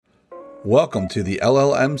Welcome to the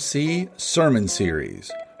LLMC Sermon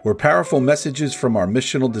Series, where powerful messages from our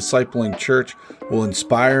missional discipling church will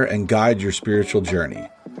inspire and guide your spiritual journey.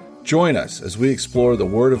 Join us as we explore the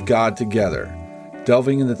Word of God together,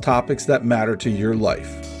 delving into topics that matter to your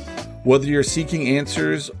life. Whether you're seeking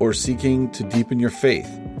answers or seeking to deepen your faith,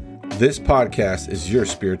 this podcast is your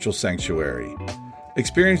spiritual sanctuary.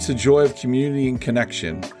 Experience the joy of community and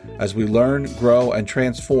connection as we learn, grow, and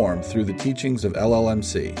transform through the teachings of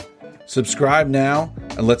LLMC. Subscribe now,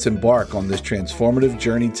 and let's embark on this transformative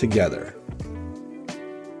journey together.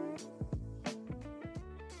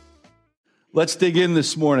 Let's dig in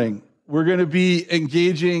this morning. We're going to be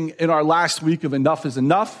engaging in our last week of Enough is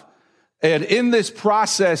Enough. And in this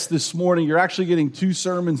process this morning, you're actually getting two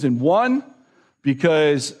sermons in one,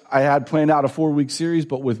 because I had planned out a 4-week series,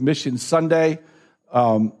 but with Mission Sunday,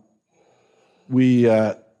 we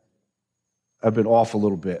have been off a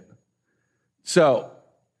little bit. So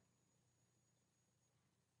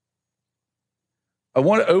I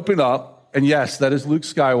want to open up, and yes, that is Luke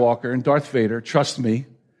Skywalker and Darth Vader. Trust me,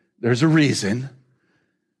 there's a reason.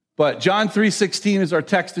 But John 3:16 is our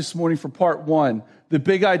text this morning for part one. The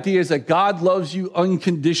big idea is that God loves you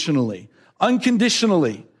unconditionally.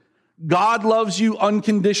 Unconditionally. God loves you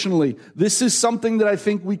unconditionally. This is something that I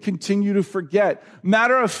think we continue to forget.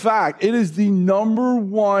 Matter of fact, it is the number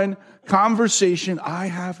one conversation I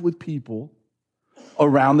have with people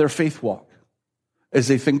around their faith walk, as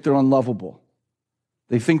they think they're unlovable.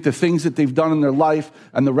 They think the things that they've done in their life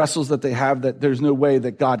and the wrestles that they have, that there's no way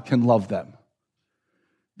that God can love them.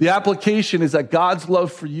 The application is that God's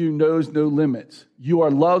love for you knows no limits. You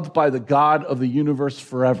are loved by the God of the universe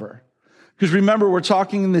forever. Because remember, we're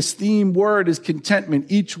talking in this theme word is contentment.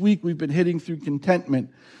 Each week we've been hitting through contentment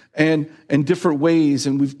and in different ways.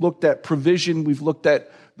 And we've looked at provision. We've looked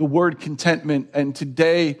at the word contentment. And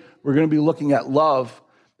today we're going to be looking at love.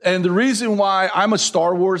 And the reason why I'm a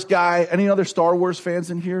Star Wars guy, any other Star Wars fans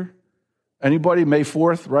in here? Anybody? May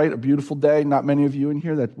 4th, right? A beautiful day. Not many of you in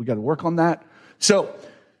here. That we got to work on that. So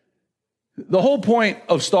the whole point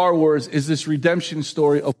of Star Wars is this redemption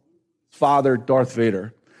story of Father Darth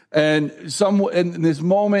Vader. And in this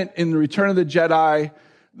moment in the Return of the Jedi,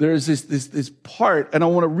 there's this part, and I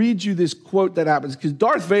want to read you this quote that happens, because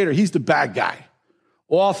Darth Vader, he's the bad guy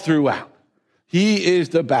all throughout. He is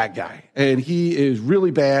the bad guy, and he is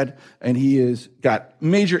really bad, and he has got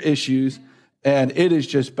major issues, and it is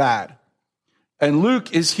just bad. And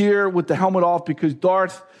Luke is here with the helmet off because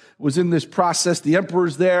Darth was in this process. The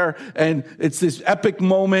Emperor's there, and it's this epic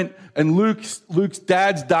moment, and Luke's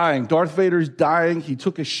dad's dying. Darth Vader's dying. He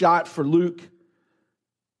took a shot for Luke,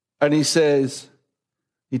 and he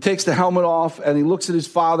takes the helmet off, and he looks at his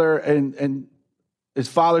father, and his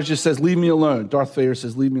father just says, "Leave me alone." Darth Vader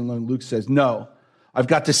says, "Leave me alone." Luke says, "No, I've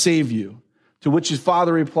got to save you." To which his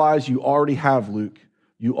father replies, "You already have, Luke.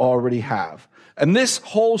 You already have." And this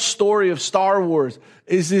whole story of Star Wars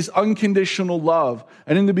is this unconditional love.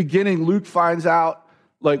 And in the beginning, Luke finds out,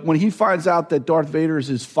 when he finds out that Darth Vader is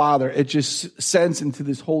his father, it just sends into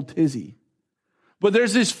this whole tizzy. But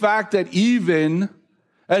there's this fact that even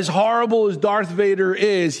as horrible as Darth Vader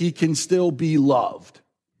is, he can still be loved.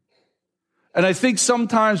 And I think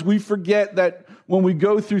sometimes we forget that when we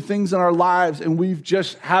go through things in our lives and we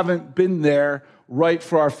just haven't been there right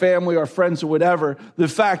for our family, our friends, or whatever, the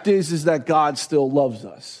fact is that God still loves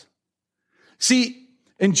us. See,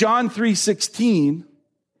 in John 3:16,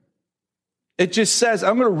 it just says,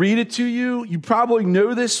 I'm going to read it to you. You probably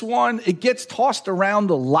know this one. It gets tossed around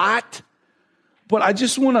a lot, but I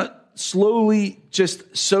just want to slowly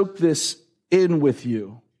just soak this in with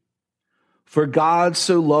you. For God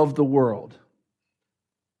so loved the world.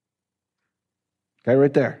 Okay,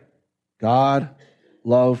 right there. God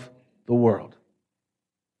loved the world.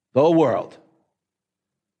 The world.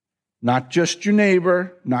 Not just your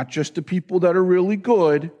neighbor, not just the people that are really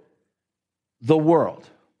good. The world.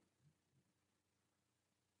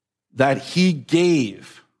 That he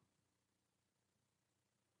gave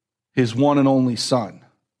his one and only Son.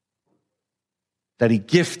 That he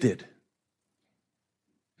gifted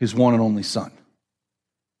his one and only Son.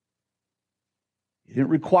 He didn't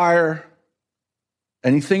require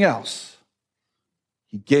anything else.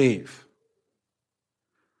 He gave.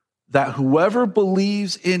 That whoever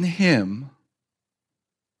believes in him,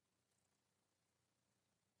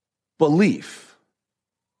 belief,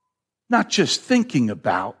 not just thinking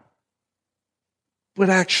about, but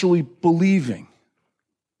actually believing,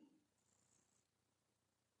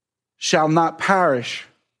 shall not perish,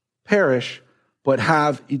 but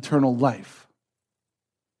have eternal life.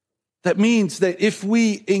 That means that if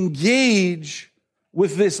we engage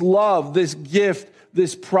with this love, this gift,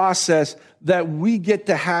 this process that we get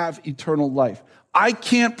to have eternal life. I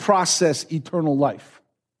can't process eternal life.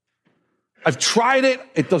 I've tried it.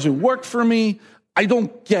 It doesn't work for me. I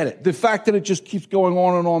don't get it. The fact that it just keeps going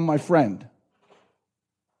on and on, my friend.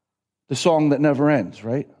 The song that never ends,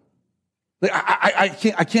 right? Like,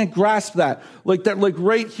 I can't grasp that. Like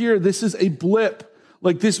right here, this is a blip.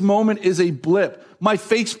 Like this moment is a blip. My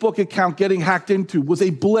Facebook account getting hacked into was a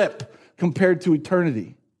blip compared to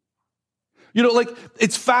eternity. You know, like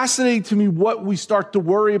it's fascinating to me what we start to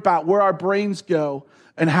worry about, where our brains go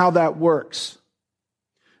and how that works.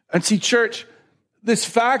 And see, church, this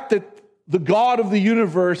fact that the God of the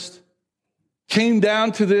universe came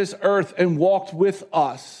down to this earth and walked with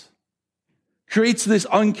us creates this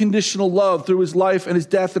unconditional love through his life and his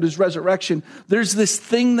death and his resurrection. There's this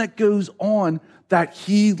thing that goes on that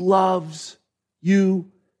he loves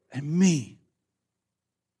you and me.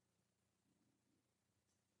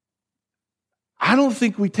 I don't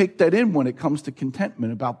think we take that in when it comes to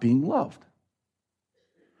contentment about being loved.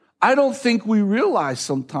 I don't think we realize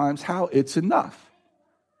sometimes how it's enough.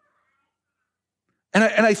 And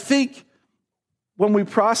I think when we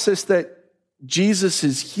process that Jesus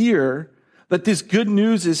is here, that this good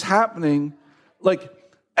news is happening, like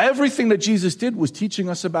everything that Jesus did was teaching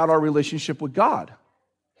us about our relationship with God.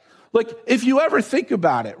 Like if you ever think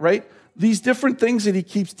about it, right? These different things that he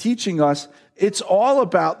keeps teaching us, it's all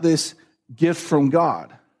about this gift from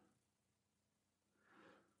God.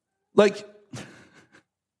 Like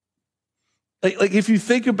if you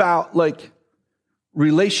think about like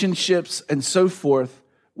relationships and so forth,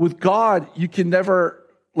 with God, you can never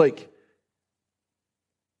like,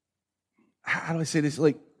 how do I say this?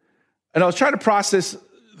 Like, and I was trying to process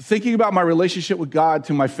thinking about my relationship with God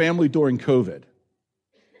to my family during COVID.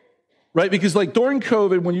 Right? Because like during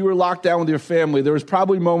COVID, when you were locked down with your family, there was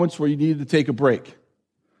probably moments where you needed to take a break.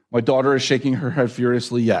 My daughter is shaking her head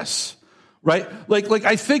furiously, yes. Right? Like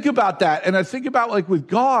I think about that, and I think about like with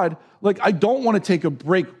God, like I don't want to take a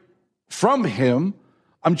break from him.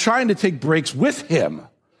 I'm trying to take breaks with him.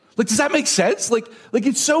 Like, does that make sense? Like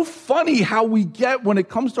it's so funny how we get when it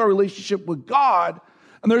comes to our relationship with God,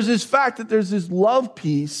 and there's this fact that there's this love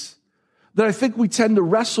piece that I think we tend to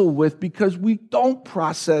wrestle with because we don't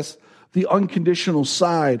process the unconditional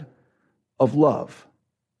side of love.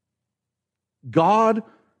 God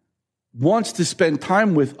wants to spend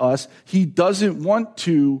time with us. He doesn't want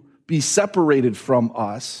to be separated from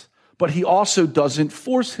us, but he also doesn't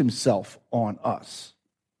force himself on us.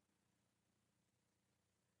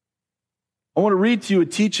 I want to read to you a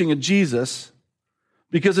teaching of Jesus,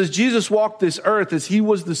 because as Jesus walked this earth, as he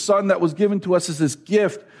was the son that was given to us as this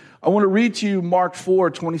gift, I want to read to you Mark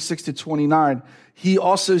 4:26-29. He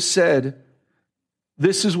also said,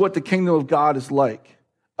 this is what the kingdom of God is like.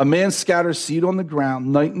 A man scatters seed on the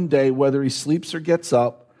ground night and day, whether he sleeps or gets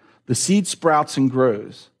up. The seed sprouts and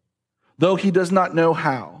grows, though he does not know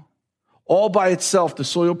how. All by itself, the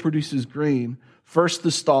soil produces grain, first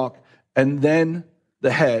the stalk, and then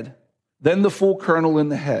the head, then the full kernel in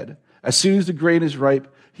the head. As soon as the grain is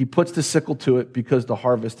ripe, he puts the sickle to it because the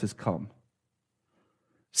harvest has come.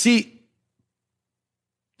 See,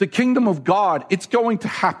 the kingdom of God, it's going to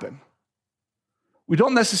happen. We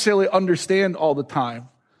don't necessarily understand all the time,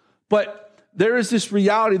 but there is this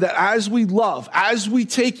reality that as we love, as we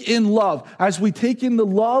take in love, as we take in the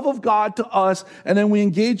love of God to us, and then we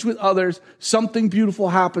engage with others, something beautiful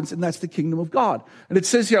happens, and that's the kingdom of God. And it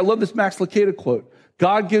says here, I love this Max Lucado quote,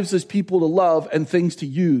 God gives us people to love and things to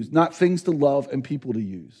use, not things to love and people to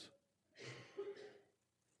use.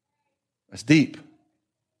 That's deep.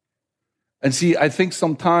 And see, I think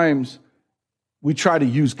sometimes we try to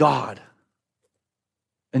use God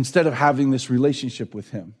instead of having this relationship with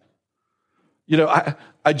him. You know,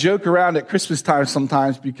 I joke around at Christmas time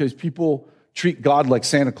sometimes because people treat God like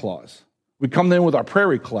Santa Claus. We come in with our prayer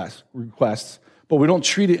requests, but we don't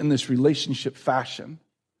treat it in this relationship fashion.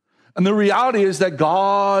 And the reality is that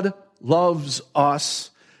God loves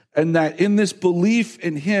us, and that in this belief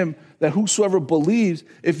in him, that whosoever believes,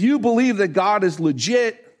 if you believe that God is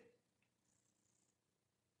legit,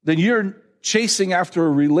 then you're chasing after a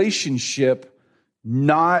relationship,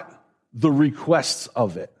 not the requests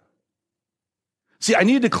of it. See, I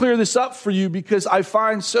need to clear this up for you because I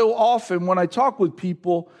find so often when I talk with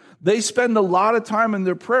people, they spend a lot of time in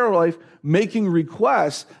their prayer life making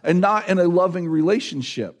requests and not in a loving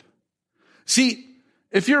relationship. See,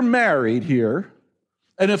 if you're married here,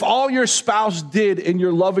 and if all your spouse did in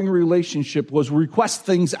your loving relationship was request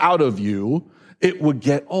things out of you, it would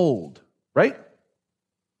get old, right?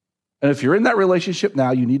 And if you're in that relationship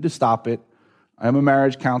now, you need to stop it. I'm a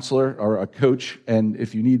marriage counselor or a coach, and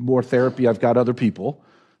if you need more therapy, I've got other people.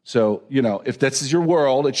 So, if this is your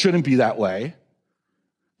world, it shouldn't be that way.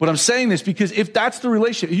 But I'm saying this because if that's the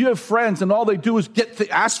relationship, you have friends and all they do is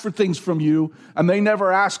ask for things from you and they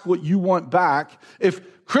never ask what you want back.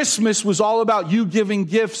 If Christmas was all about you giving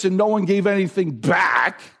gifts and no one gave anything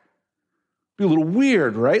back, it'd be a little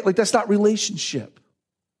weird, right? Like that's not relationship.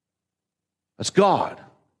 That's God.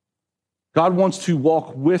 God wants to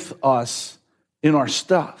walk with us in our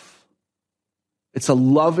stuff. It's a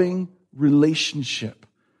loving relationship.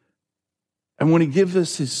 And when he gives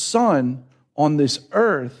us his son on this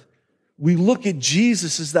earth, we look at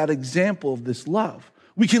Jesus as that example of this love.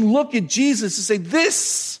 We can look at Jesus and say,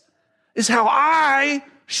 this is how I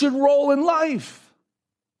should roll in life.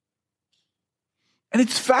 And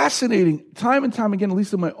it's fascinating. Time and time again, at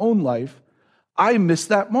least in my own life, I miss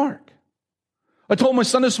that mark. I told my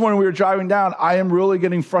son this morning we were driving down, I am really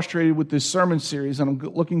getting frustrated with this sermon series, and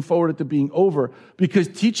I'm looking forward to it being over, because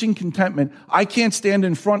teaching contentment, I can't stand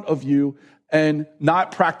in front of you and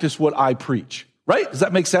not practice what I preach, right? Does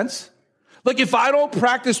that make sense? Like if I don't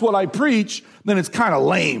practice what I preach, then it's kind of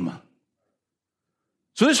lame.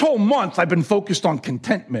 So this whole month I've been focused on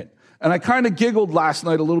contentment. And I kind of giggled last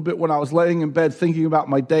night a little bit when I was laying in bed thinking about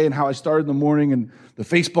my day and how I started in the morning and the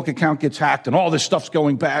Facebook account gets hacked and all this stuff's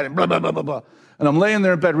going bad and blah, blah, blah, blah, blah. And I'm laying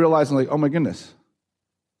there in bed realizing like, oh my goodness,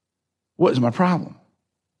 what is my problem?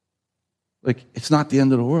 Like, it's not the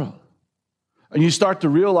end of the world. And you start to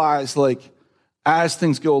realize like, as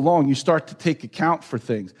things go along, you start to take account for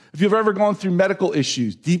things. If you've ever gone through medical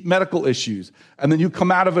issues, deep medical issues, and then you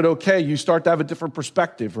come out of it okay, you start to have a different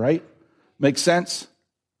perspective, right? Make sense?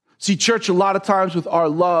 See, church, a lot of times with our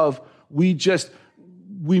love, we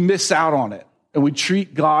miss out on it. And we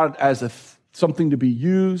treat God as something to be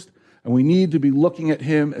used, and we need to be looking at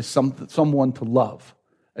him as someone to love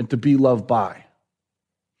and to be loved by.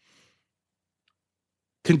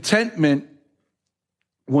 Contentment,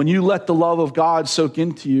 when you let the love of God soak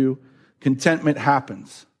into you, contentment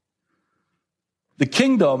happens. The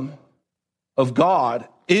kingdom of God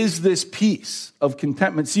is this peace of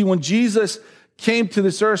contentment. See, when Jesus came to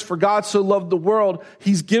this earth, for God so loved the world,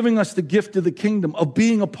 he's giving us the gift of the kingdom, of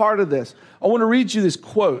being a part of this. I want to read you this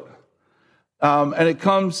quote, and it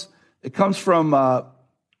comes from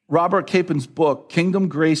Robert Capen's book, Kingdom,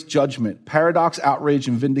 Grace, Judgment, Paradox, Outrage,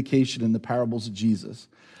 and Vindication in the Parables of Jesus.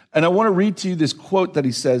 And I want to read to you this quote that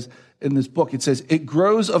he says in this book. It says, "It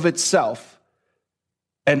grows of itself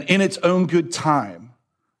and in its own good time.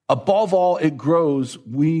 Above all, it grows,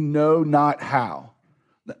 we know not how."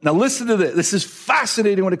 Now listen to this. This is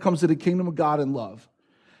fascinating when it comes to the kingdom of God and love.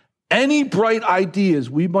 Any bright ideas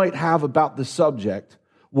we might have about the subject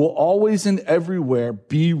will always and everywhere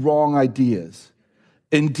be wrong ideas.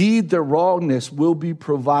 Indeed, their wrongness will be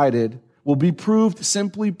proved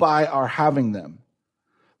simply by our having them.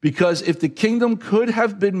 Because if the kingdom could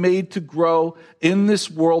have been made to grow in this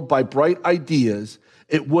world by bright ideas,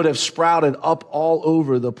 it would have sprouted up all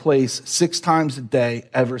over the place 6 times a day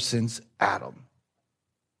ever since Adam.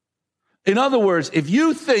 In other words, if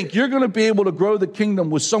you think you're going to be able to grow the kingdom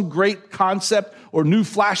with some great concept or new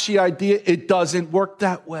flashy idea, it doesn't work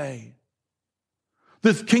that way.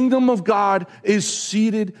 The kingdom of God is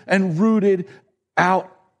seated and rooted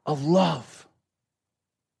out of love.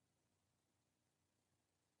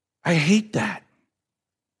 I hate that.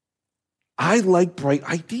 I like bright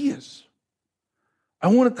ideas. I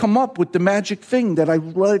want to come up with the magic thing that I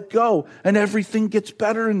let go and everything gets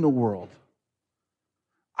better in the world.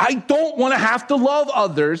 I don't want to have to love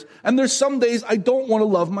others, and there's some days I don't want to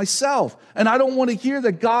love myself. And I don't want to hear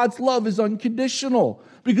that God's love is unconditional.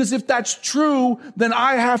 Because if that's true, then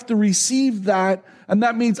I have to receive that, and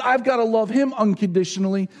that means I've got to love him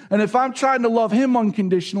unconditionally. And if I'm trying to love him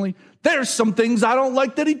unconditionally, there's some things I don't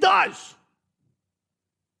like that he does.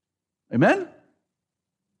 Amen?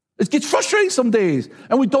 It gets frustrating some days,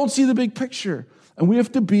 and we don't see the big picture. And we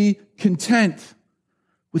have to be content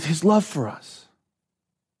with his love for us.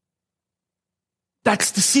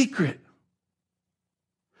 That's the secret.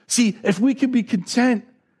 See, if we can be content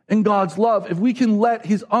in God's love, if we can let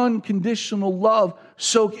his unconditional love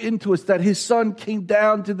soak into us, that his son came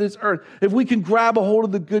down to this earth, if we can grab a hold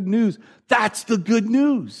of the good news, that's the good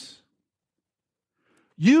news.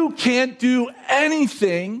 You can't do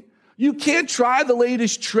anything. You can't try the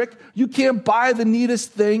latest trick. You can't buy the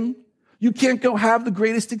neatest thing. You can't go have the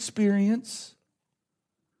greatest experience.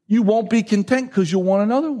 You won't be content because you'll want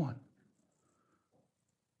another one.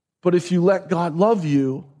 But if you let God love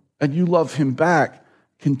you and you love him back,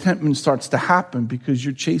 contentment starts to happen because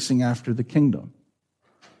you're chasing after the kingdom.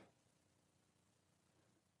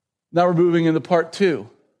 Now we're moving into part 2.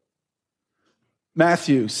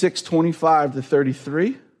 Matthew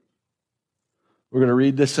 6:25-33. We're going to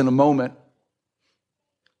read this in a moment.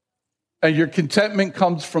 And your contentment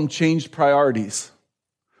comes from changed priorities.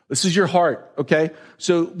 This is your heart, okay?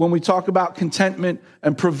 So when we talk about contentment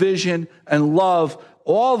and provision and love,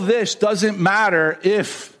 all this doesn't matter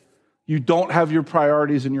if you don't have your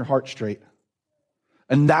priorities in your heart straight.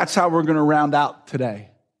 And that's how we're going to round out today.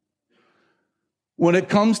 When it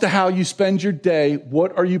comes to how you spend your day,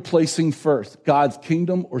 what are you placing first? God's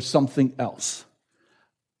kingdom or something else?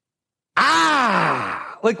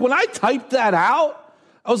 Like when I typed that out,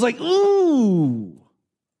 I was like, ooh.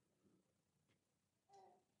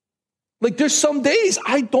 Like there's some days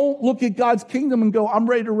I don't look at God's kingdom and go, I'm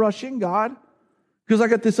ready to rush in, God, because I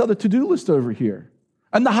got this other to-do list over here.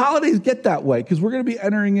 And the holidays get that way because we're going to be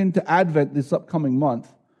entering into Advent this upcoming month.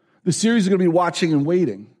 The series is going to be Watching and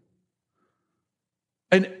Waiting.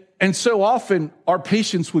 And so often our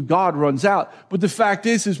patience with God runs out. But the fact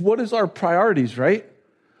is what is our priorities, right?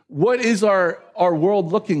 What is our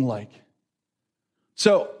world looking like?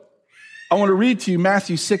 So I want to read to you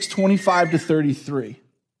Matthew 6:25-33.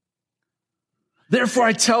 Therefore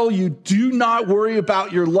I tell you, do not worry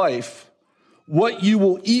about your life, what you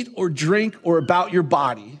will eat or drink, or about your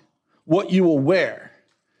body, what you will wear.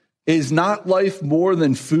 Is not life more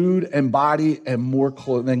than food, and body and more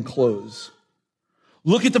than clothes?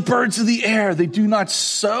 Look at the birds of the air. They do not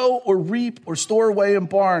sow or reap or store away in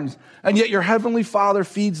barns, and yet your heavenly Father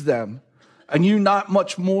feeds them. And are you not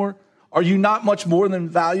much more than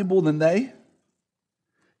valuable than they?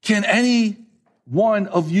 Can any one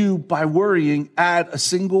of you, by worrying, add a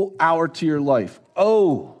single hour to your life?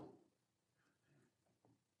 Oh.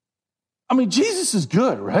 I mean, Jesus is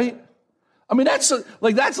good, right? I mean, that's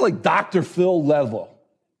like Dr. Phil level.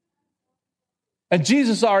 And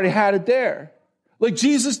Jesus already had it there. Like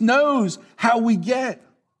Jesus knows how we get.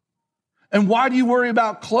 And why do you worry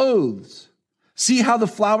about clothes? See how the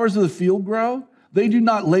flowers of the field grow? They do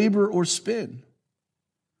not labor or spin.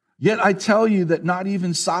 Yet I tell you that not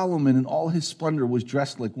even Solomon in all his splendor was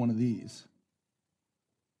dressed like one of these.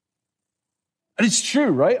 And it's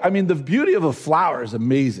true, right? I mean, the beauty of a flower is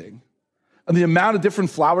amazing. And the amount of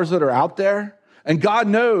different flowers that are out there. And God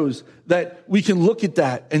knows that we can look at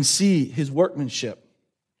that and see his workmanship.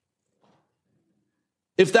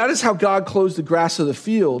 If that is how God clothes the grass of the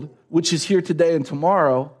field, which is here today and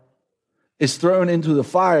tomorrow, is thrown into the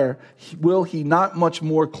fire, will he not much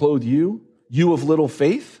more clothe you, you of little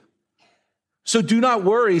faith? So do not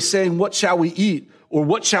worry, saying, what shall we eat? Or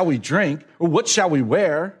what shall we drink? Or what shall we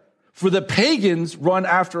wear? For the pagans run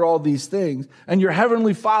after all these things, and your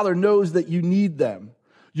heavenly Father knows that you need them.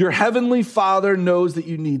 Your heavenly Father knows that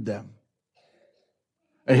you need them.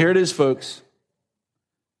 And here it is, folks.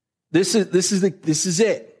 This is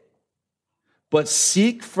it. But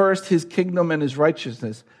seek first his kingdom and his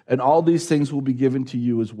righteousness, and all these things will be given to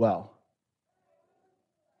you as well.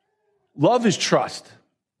 Love is trust.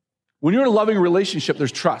 When you're in a loving relationship,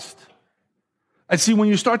 there's trust. And see, when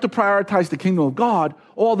you start to prioritize the kingdom of God,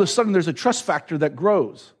 all of a sudden there's a trust factor that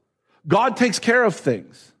grows. God takes care of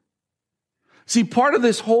things. See, part of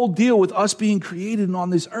this whole deal with us being created and on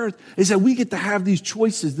this earth is that we get to have these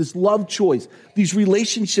choices, this love choice, these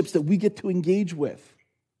relationships that we get to engage with.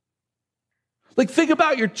 Like, think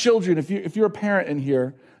about your children. If you're a parent in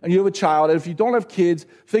here and you have a child, and if you don't have kids,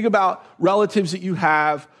 think about relatives that you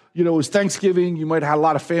have. You know, it was Thanksgiving, you might have had a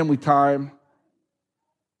lot of family time.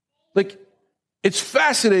 Like, it's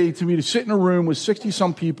fascinating to me to sit in a room with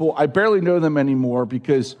 60-some people. I barely know them anymore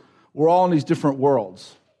because we're all in these different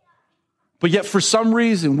worlds. But yet, for some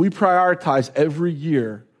reason, we prioritize every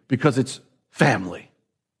year because it's family.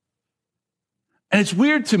 And it's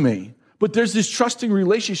weird to me, but there's this trusting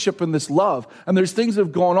relationship and this love, and there's things that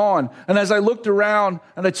have gone on. And as I looked around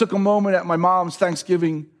and I took a moment at my mom's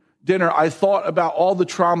Thanksgiving dinner, I thought about all the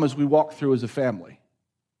traumas we walked through as a family.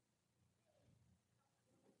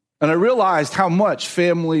 And I realized how much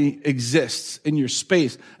family exists in your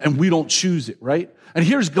space, and we don't choose it, right? And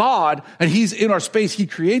here's God, and he's in our space. He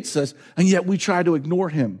creates us, and yet we try to ignore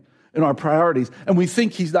him in our priorities, and we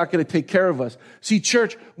think he's not going to take care of us. See,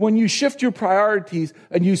 church, when you shift your priorities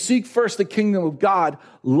and you seek first the kingdom of God,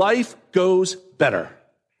 life goes better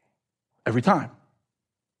every time.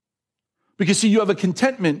 Because, see, you have a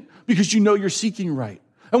contentment because you know you're seeking right.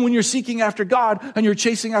 And when you're seeking after God and you're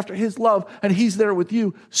chasing after his love and he's there with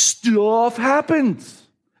you, stuff happens.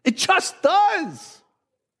 It just does.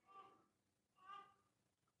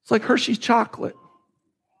 It's like Hershey's chocolate.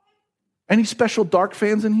 Any special dark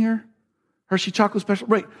fans in here? Hershey chocolate special?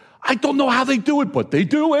 Right. I don't know how they do it, but they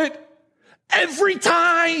do it every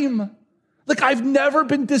time. Like, I've never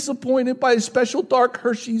been disappointed by a special dark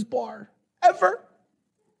Hershey's bar. Ever.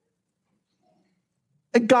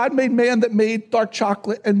 And God made man that made dark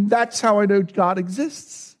chocolate, and that's how I know God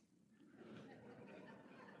exists.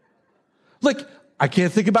 Like, I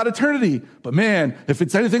can't think about eternity, but man, if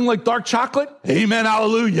it's anything like dark chocolate, amen,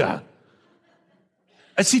 hallelujah.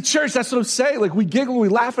 And see, church, that's what I'm saying. Like, we giggle, we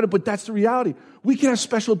laugh at it, but that's the reality. We can have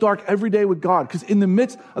special dark every day with God, because in the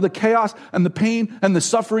midst of the chaos and the pain and the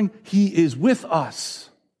suffering, he is with us.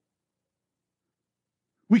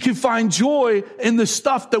 We can find joy in the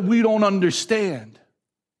stuff that we don't understand.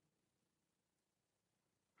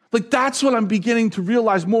 Like, that's what I'm beginning to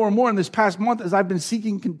realize more and more in this past month as I've been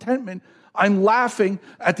seeking contentment. I'm laughing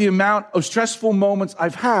at the amount of stressful moments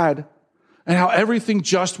I've had and how everything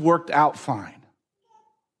just worked out fine.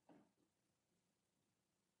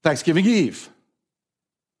 Thanksgiving Eve.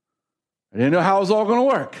 I didn't know how it was all going to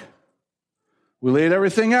work. We laid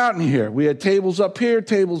everything out in here. We had tables up here,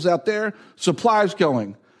 tables out there, supplies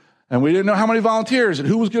going. And we didn't know how many volunteers and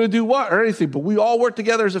who was going to do what or anything, but we all worked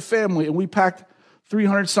together as a family, and we packed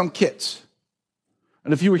 300-some kits.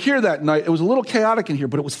 And if you were here that night, it was a little chaotic in here,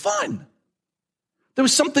 but it was fun. There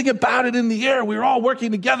was something about it in the air. We were all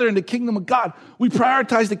working together in the kingdom of God. We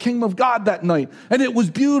prioritized the kingdom of God that night, and it was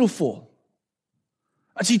beautiful.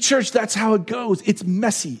 I see, church, that's how it goes. It's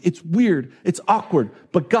messy, it's weird, it's awkward,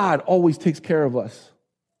 but God always takes care of us.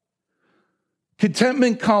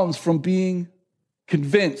 Contentment comes from being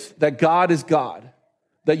convinced that God is God,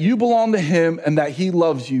 that you belong to him, and that he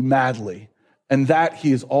loves you madly, and that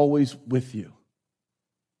he is always with you.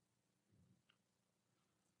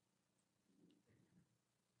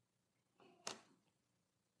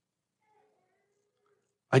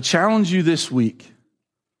 I challenge you this week.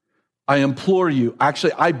 I implore you,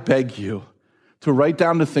 actually, I beg you to write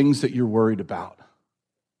down the things that you're worried about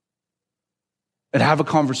and have a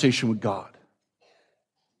conversation with God.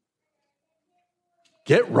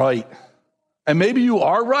 Get right. And maybe you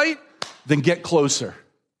are right, then get closer.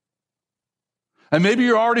 And maybe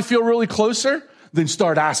you already feel really closer, then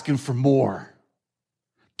start asking for more.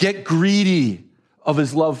 Get greedy of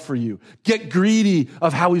his love for you. Get greedy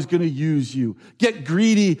of how he's going to use you. Get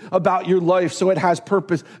greedy about your life so it has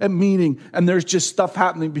purpose and meaning, and there's just stuff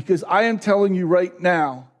happening, because I am telling you right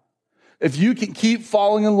now, if you can keep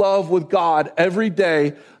falling in love with God every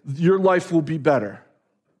day, your life will be better.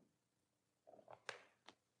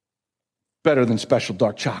 Better than special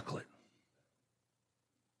dark chocolate.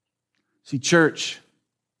 See, church,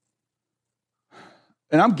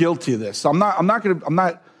 and I'm guilty of this. I'm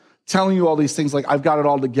not telling you all these things like I've got it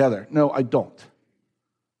all together. No, I don't.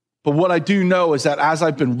 But what I do know is that as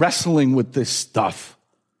I've been wrestling with this stuff,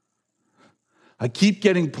 I keep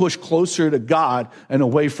getting pushed closer to God and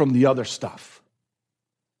away from the other stuff.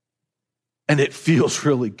 And it feels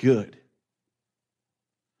really good.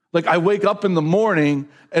 Like, I wake up in the morning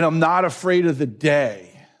and I'm not afraid of the day.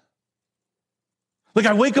 Like,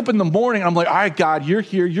 I wake up in the morning and I'm like, all right, God, you're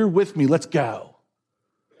here, you're with me, let's go.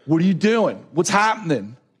 What are you doing? What's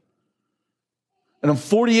happening? And I'm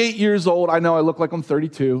 48 years old. I know I look like I'm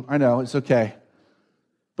 32. I know, it's okay.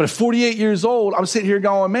 But at 48 years old, I'm sitting here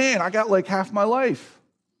going, man, I got like half my life.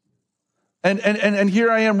 And here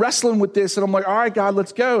I am wrestling with this, and I'm like, all right, God,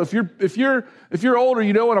 let's go. If you're older,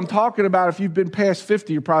 you know what I'm talking about. If you've been past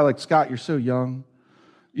 50, you're probably like, Scott, you're so young.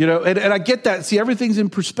 You know, and I get that. See, everything's in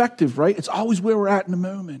perspective, right? It's always where we're at in the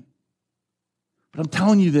moment. But I'm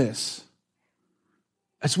telling you this,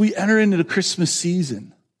 as we enter into the Christmas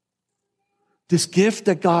season, this gift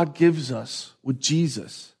that God gives us with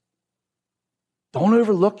Jesus, don't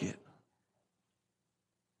overlook it.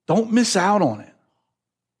 Don't miss out on it.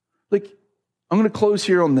 Like, I'm going to close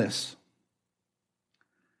here on this.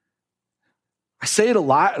 I say it a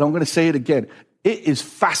lot, and I'm going to say it again. It is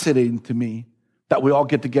fascinating to me that we all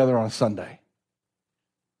get together on a Sunday.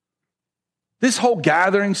 This whole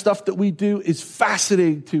gathering stuff that we do is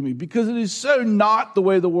fascinating to me because it is so not the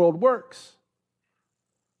way the world works.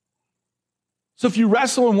 So if you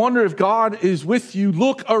wrestle and wonder if God is with you,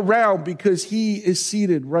 look around because he is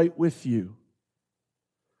seated right with you.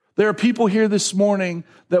 There are people here this morning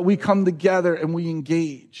that we come together and we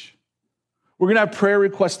engage. We're going to have prayer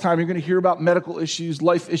request time. You're going to hear about medical issues,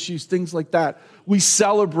 life issues, things like that. We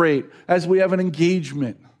celebrate as we have an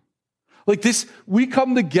engagement. Like this, we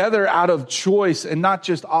come together out of choice and not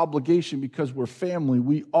just obligation because we're family.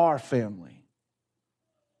 We are family.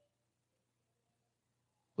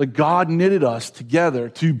 Like God knitted us together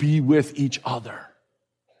to be with each other.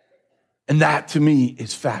 And that to me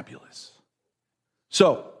is fabulous.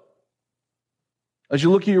 So, as you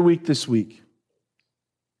look at your week this week,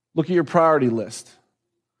 look at your priority list.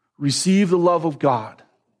 Receive the love of God.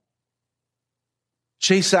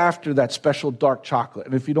 Chase after that special dark chocolate.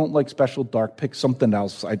 And if you don't like special dark, pick something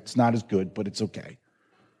else. It's not as good, but it's okay.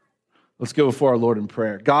 Let's go before our Lord in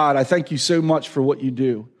prayer. God, I thank you so much for what you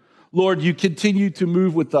do. Lord, you continue to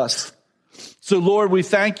move with us. So, Lord, we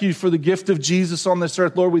thank you for the gift of Jesus on this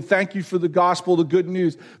earth. Lord, we thank you for the gospel, the good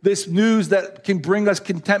news, this news that can bring us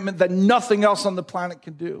contentment that nothing else on the planet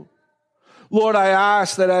can do. Lord, I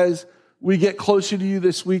ask that as we get closer to you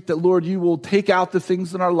this week, that, Lord, you will take out the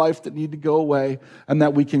things in our life that need to go away and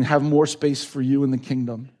that we can have more space for you in the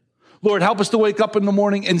kingdom. Lord, help us to wake up in the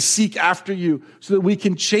morning and seek after you so that we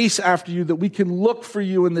can chase after you, that we can look for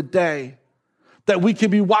you in the day, that we can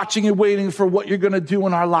be watching and waiting for what you're going to do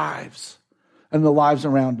in our lives and the lives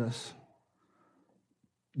around us.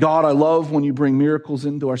 God, I love when you bring miracles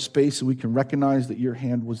into our space and we can recognize that your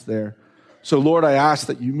hand was there. So, Lord, I ask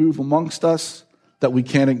that you move amongst us, that we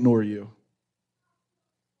can't ignore you.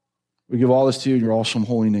 We give all this to you in your awesome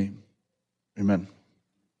holy name. Amen.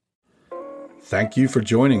 Thank you for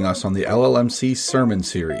joining us on the LLMC Sermon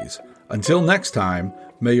Series. Until next time,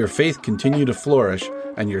 may your faith continue to flourish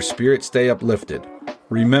and your spirit stay uplifted.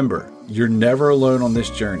 Remember, you're never alone on this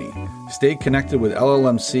journey. Stay connected with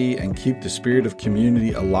LLMC and keep the spirit of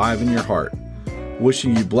community alive in your heart.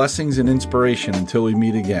 Wishing you blessings and inspiration until we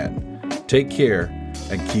meet again. Take care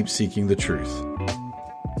and keep seeking the truth.